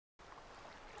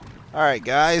Alright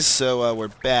guys, so we're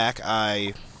back.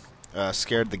 I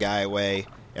scared the guy away,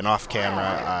 and off camera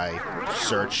I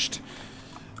searched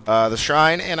the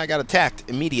shrine, and I got attacked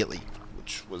immediately,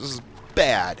 which was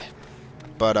bad.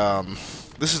 But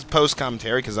this is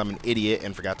post-commentary because I'm an idiot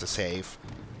and forgot to save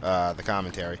the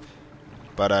commentary.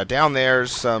 But down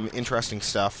there's some interesting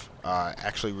stuff,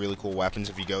 actually really cool weapons.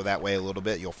 If you go that way a little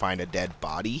bit, you'll find a dead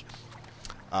body.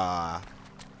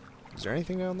 Is there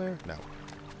anything down there? No.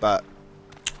 But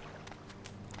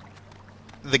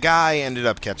the guy ended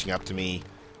up catching up to me,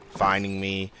 finding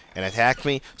me, and attacked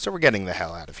me, so we're getting the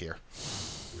hell out of here.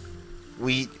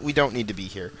 We don't need to be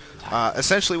here.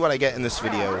 Essentially what I get in this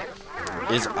video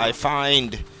is I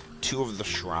find 2 of the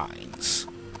shrines,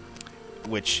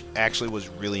 which actually was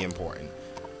really important.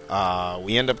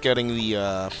 We end up getting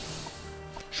the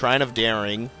Shrine of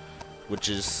Daring, which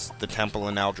is the temple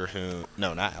in Aldrahoon.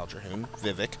 No, not Aldrahoon,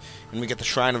 Vivec. And we get the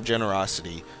Shrine of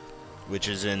Generosity, which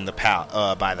is in the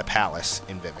by the palace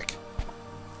in Vivec.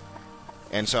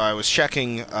 And so I was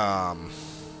checking the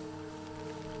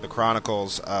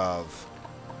chronicles of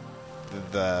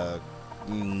the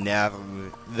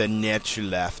niche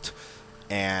left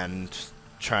and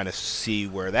trying to see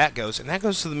where that goes, and that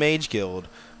goes to the Mage Guild,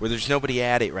 where there's nobody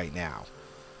at it right now.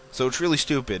 So it's really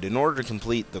stupid. In order to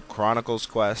complete the Chronicles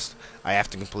quest, I have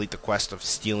to complete the quest of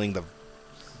stealing the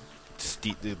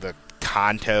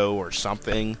Kanto or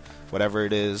something, whatever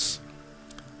it is,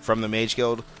 from the Mage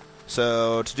Guild.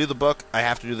 So to do the book, I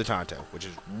have to do the Tanto, which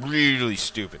is really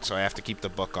stupid, so I have to keep the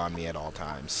book on me at all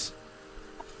times.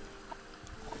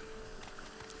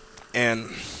 And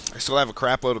I still have a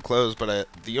crap load of clothes, but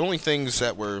the only things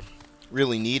that were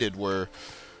really needed were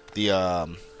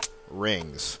the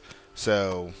rings.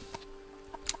 So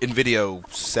in video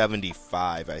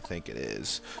 75, I think it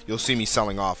is, you'll see me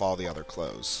selling off all the other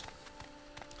clothes,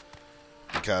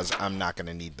 because I'm not going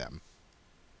to need them.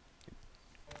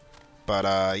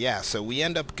 But, yeah, so we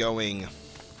end up going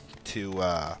to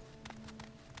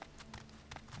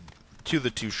the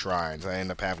 2 shrines. I end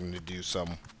up having to do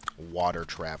some water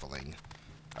traveling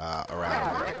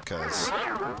around it, because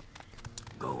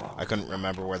I couldn't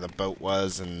remember where the boat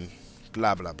was, and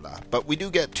blah, blah, blah. But we do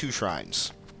get 2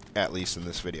 shrines, at least in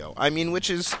this video. I mean, which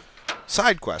is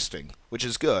side questing, which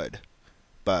is good.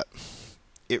 But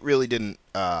it really didn't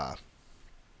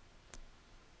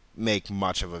make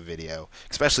much of a video,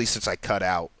 especially since I cut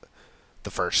out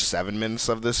the first 7 minutes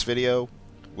of this video,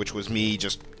 which was me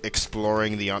just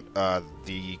exploring the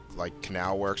like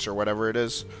canal works or whatever it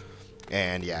is.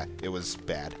 And yeah, it was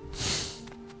bad,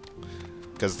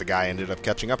 because the guy ended up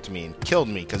catching up to me and killed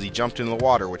me because he jumped in the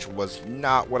water, which was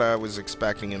not what I was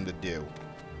expecting him to do.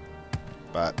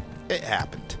 But it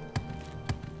happened.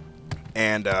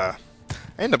 And I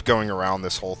ended up going around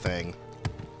this whole thing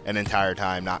an entire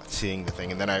time not seeing the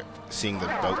thing, and then seeing the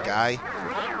boat guy,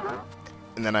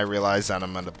 and then I realized that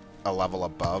I'm at a level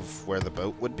above where the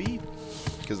boat would be,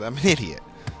 because I'm an idiot.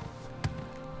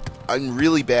 I'm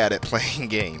really bad at playing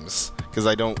games, because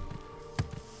I don't,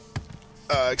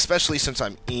 especially since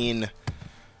I'm in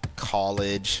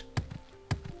college.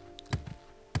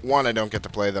 1, I don't get to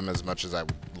play them as much as I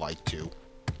would like to,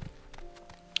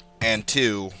 and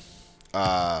 2,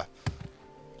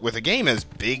 with a game as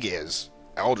big as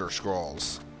Elder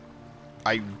Scrolls,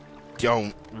 I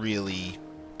don't really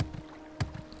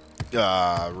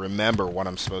remember what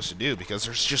I'm supposed to do, because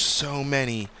there's just so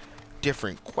many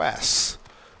different quests.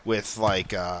 With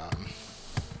like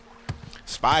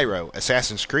Spyro,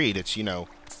 Assassin's Creed, it's, you know,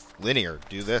 linear.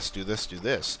 Do this, do this, do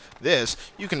this. This,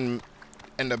 you can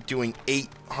end up doing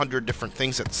 800 different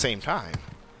things at the same time.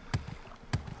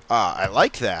 I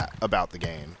like that about the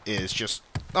game, is just,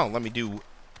 oh, let me do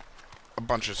a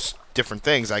bunch of different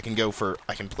things. I can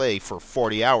play for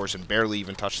 40 hours and barely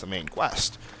even touch the main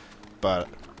quest. But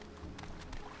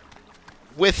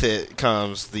with it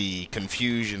comes the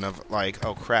confusion of, like,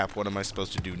 oh crap, what am I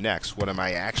supposed to do next? What am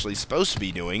I actually supposed to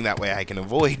be doing? That way I can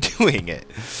avoid doing it.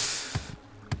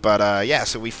 But, yeah,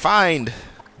 so we find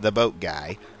the boat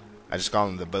guy. I just call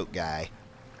him the boat guy.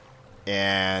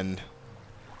 And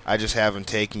I just have him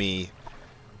take me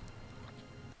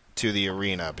to the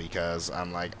arena, because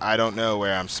I'm like, I don't know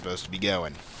where I'm supposed to be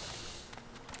going.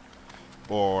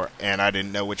 And I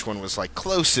didn't know which one was, like,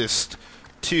 closest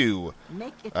to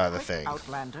the thing.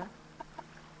 Outlander.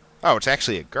 Oh, it's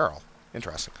actually a girl.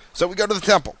 Interesting. So we go to the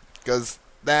temple, because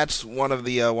that's one of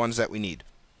the ones that we need.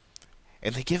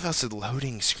 And they give us a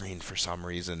loading screen for some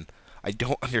reason. I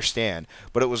don't understand.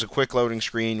 But it was a quick loading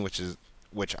screen,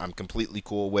 which I'm completely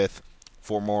cool with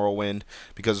for Morrowind,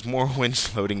 because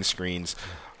Morrowind's loading screens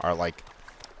are like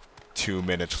 2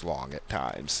 minutes long at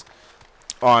times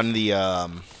on the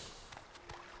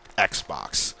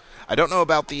Xbox. I don't know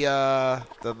about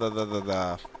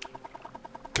the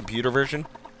computer version,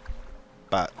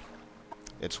 but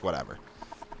it's whatever.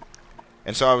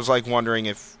 And so I was like wondering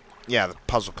if, yeah, the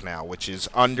puzzle canal, which is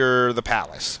under the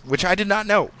palace, which I did not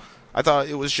know. I thought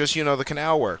it was just, you know, the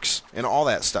canal works and all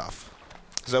that stuff.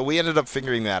 So we ended up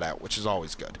figuring that out, which is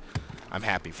always good. I'm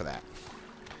happy for that.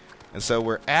 And so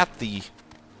we're at the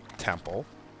temple.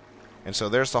 And so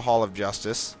there's the Hall of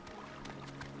Justice.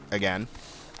 Again.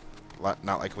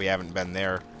 Not like we haven't been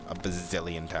there a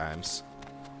bazillion times.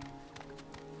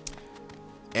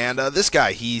 And this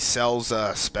guy, he sells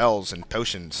spells and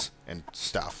potions and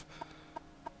stuff.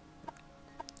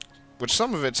 Which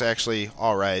some of it's actually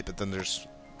alright, but then there's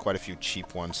quite a few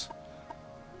cheap ones.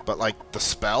 But like the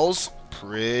spells,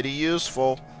 pretty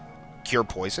useful. Cure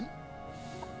poison,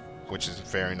 which is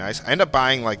very nice. I end up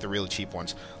buying like the really cheap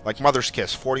ones. Like Mother's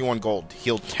Kiss, 41 gold,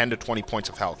 healed 10 to 20 points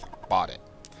of health. Bought it.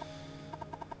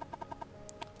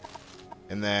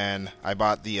 And then I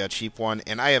bought the cheap one,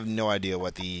 and I have no idea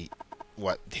what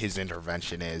his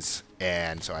intervention is,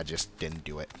 and so I just didn't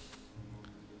do it.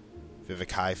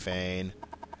 Vivek Hyphane.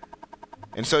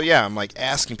 And so yeah, I'm like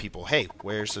asking people, hey,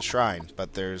 where's the shrine?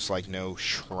 But there's like no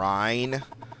shrine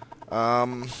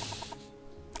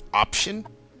option.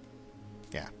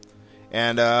 Yeah.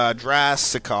 And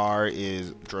Drossakar,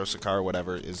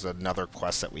 whatever, is another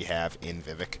quest that we have in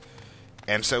Vivek.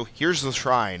 And so here's the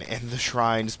shrine, and the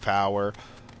shrine's power.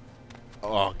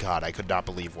 Oh god, I could not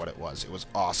believe what it was. It was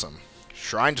awesome.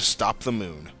 Shrine to stop the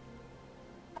moon.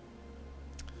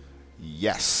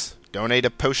 Yes. Donate a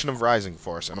potion of Rising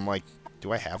Force. And I'm like,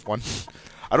 do I have one?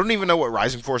 I don't even know what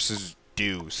Rising Forces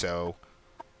do, so...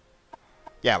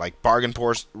 Yeah, like Bargain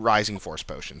Force, Rising Force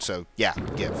potion. So, yeah,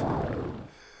 give.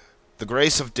 The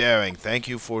grace of daring. Thank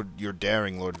you for your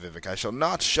daring, Lord Vivek. I shall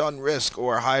not shun risk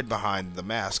or hide behind the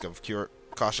mask of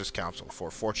cautious counsel, for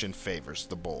fortune favors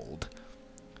the bold.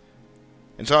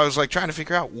 And so I was like trying to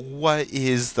figure out what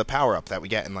is the power-up that we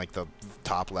get in like the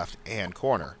top left-hand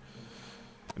corner.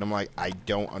 And I'm like, I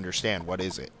don't understand. What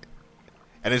is it?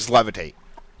 And it's Levitate.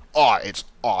 Oh, it's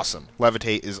awesome.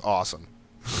 Levitate is awesome.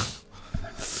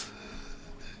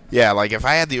 Yeah, like if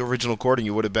I had the original recording,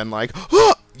 you would have been like,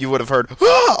 oh! You would have heard,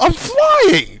 oh, I'm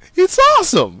flying! It's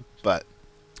awesome! But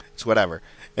it's whatever.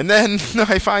 And then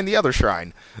I find the other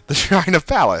shrine, the Shrine of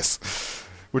Palace,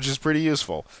 which is pretty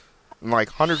useful. I'm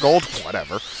like, 100 gold?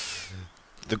 Whatever.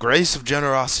 The grace of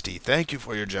generosity. Thank you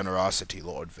for your generosity,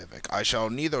 Lord Vivek. I shall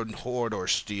neither hoard or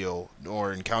steal,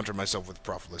 nor encounter myself with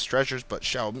profitless treasures, but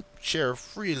shall share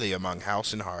freely among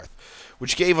house and hearth,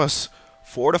 which gave us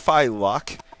Fortify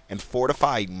Luck and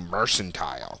Fortify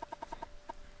Mercantile.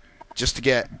 Just to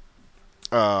get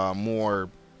more...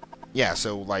 Yeah,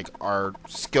 so like our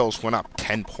skills went up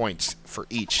 10 points for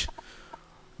each,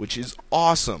 which is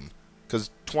awesome, because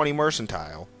 20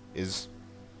 Mercantile is,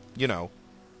 you know,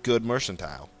 good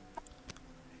Mercantile.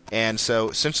 And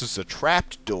so, since it's a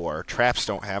trapped door, traps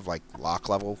don't have, like, lock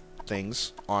level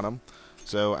things on them.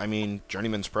 So, I mean,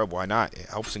 Journeyman's Probe, why not? It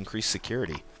helps increase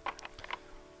security.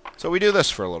 So we do this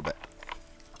for a little bit.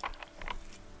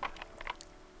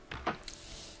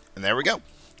 And there we go.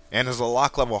 And it's a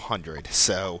lock level 100,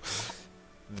 so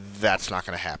that's not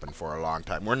going to happen for a long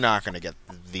time. We're not going to get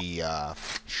the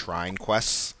shrine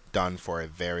quests done for a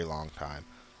very long time.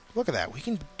 Look at that. We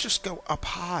can just go up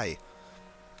high.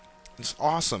 It's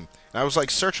awesome. And I was like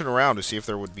searching around to see if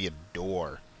there would be a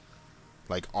door,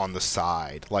 like on the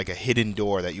side, like a hidden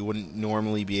door that you wouldn't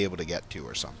normally be able to get to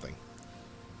or something.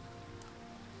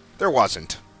 There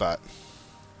wasn't, but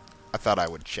I thought I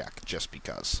would check just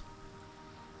because.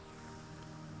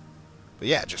 But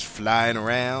yeah, just flying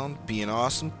around, being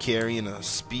awesome, carrying a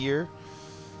spear.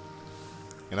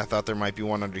 And I thought there might be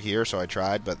one under here, so I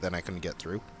tried, but then I couldn't get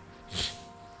through.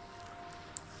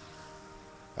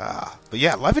 But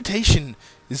yeah, levitation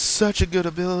is such a good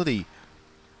ability.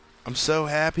 I'm so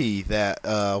happy that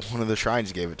one of the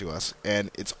shrines gave it to us.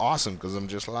 And it's awesome, because I'm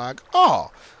just like,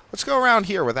 oh, let's go around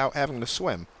here without having to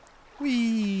swim.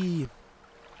 Whee!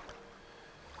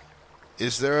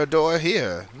 Is there a door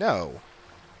here? No.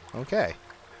 Okay.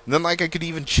 And then, like, I could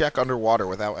even check underwater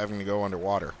without having to go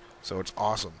underwater. So it's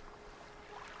awesome.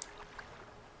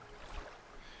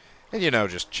 And, you know,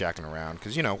 just checking around.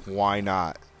 Because, you know, why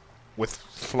not? With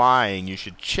flying, you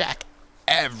should check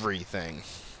everything.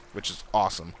 Which is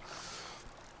awesome.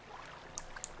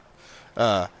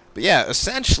 But yeah,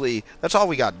 essentially, that's all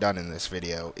we got done in this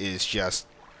video. Is just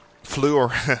flew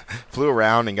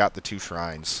around and got the 2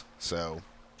 shrines. So...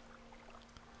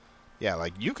 yeah,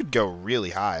 like, you could go really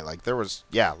high. Like, there was,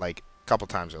 yeah, like, a couple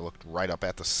times I looked right up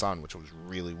at the sun, which was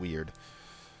really weird.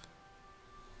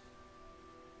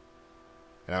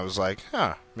 And I was like,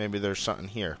 huh, maybe there's something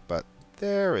here. But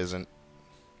there isn't.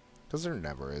 Because there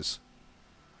never is.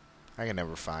 I can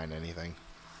never find anything.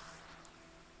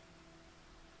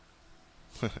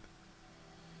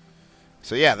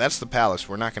 So yeah, that's the palace.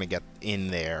 We're not going to get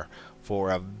in there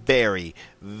for a very,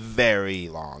 very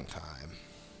long time.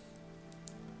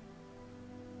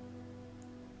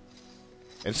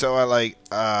 And so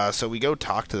so we go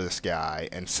talk to this guy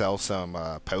and sell some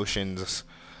potions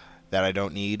that I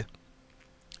don't need.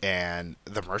 And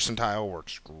the mercantile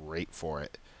works great for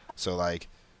it. So like,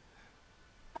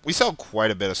 we sell quite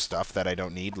a bit of stuff that I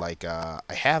don't need. Like, I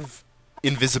have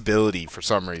invisibility for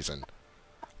some reason.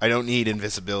 I don't need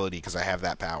invisibility because I have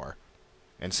that power.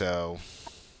 And so,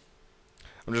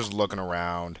 I'm just looking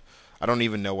around. I don't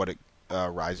even know what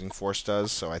Rising Force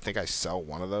does, so I think I sell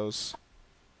one of those.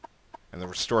 And the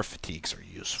Restore Fatigues are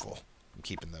useful. I'm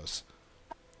keeping those.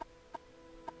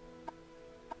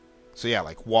 So yeah,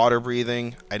 like water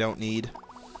breathing, I don't need.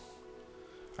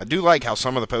 I do like how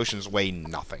some of the potions weigh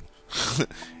nothing.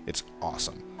 It's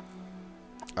awesome.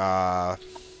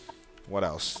 What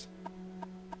else?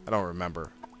 I don't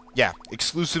remember. Yeah,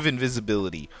 exclusive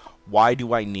invisibility. Why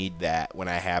do I need that when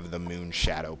I have the Moon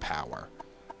Shadow power?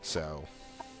 So,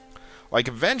 like,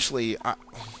 eventually,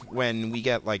 when we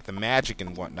get, like, the magic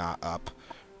and whatnot up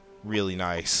really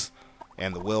nice,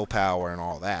 and the willpower and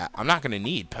all that, I'm not going to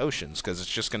need potions, because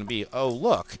it's just going to be, oh,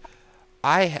 look,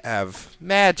 I have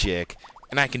magic,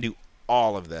 and I can do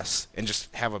all of this, and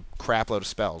just have a crap load of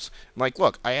spells. Like,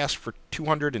 look, I asked for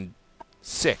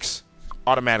 206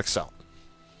 automatic sell,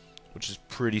 which is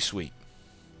pretty sweet.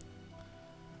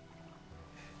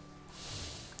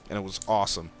 And it was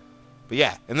awesome. But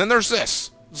yeah, and then there's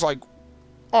this. It's like,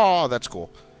 oh, that's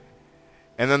cool.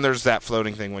 And then there's that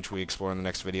floating thing, which we explore in the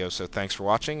next video. So thanks for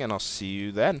watching, and I'll see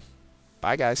you then.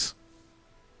 Bye, guys.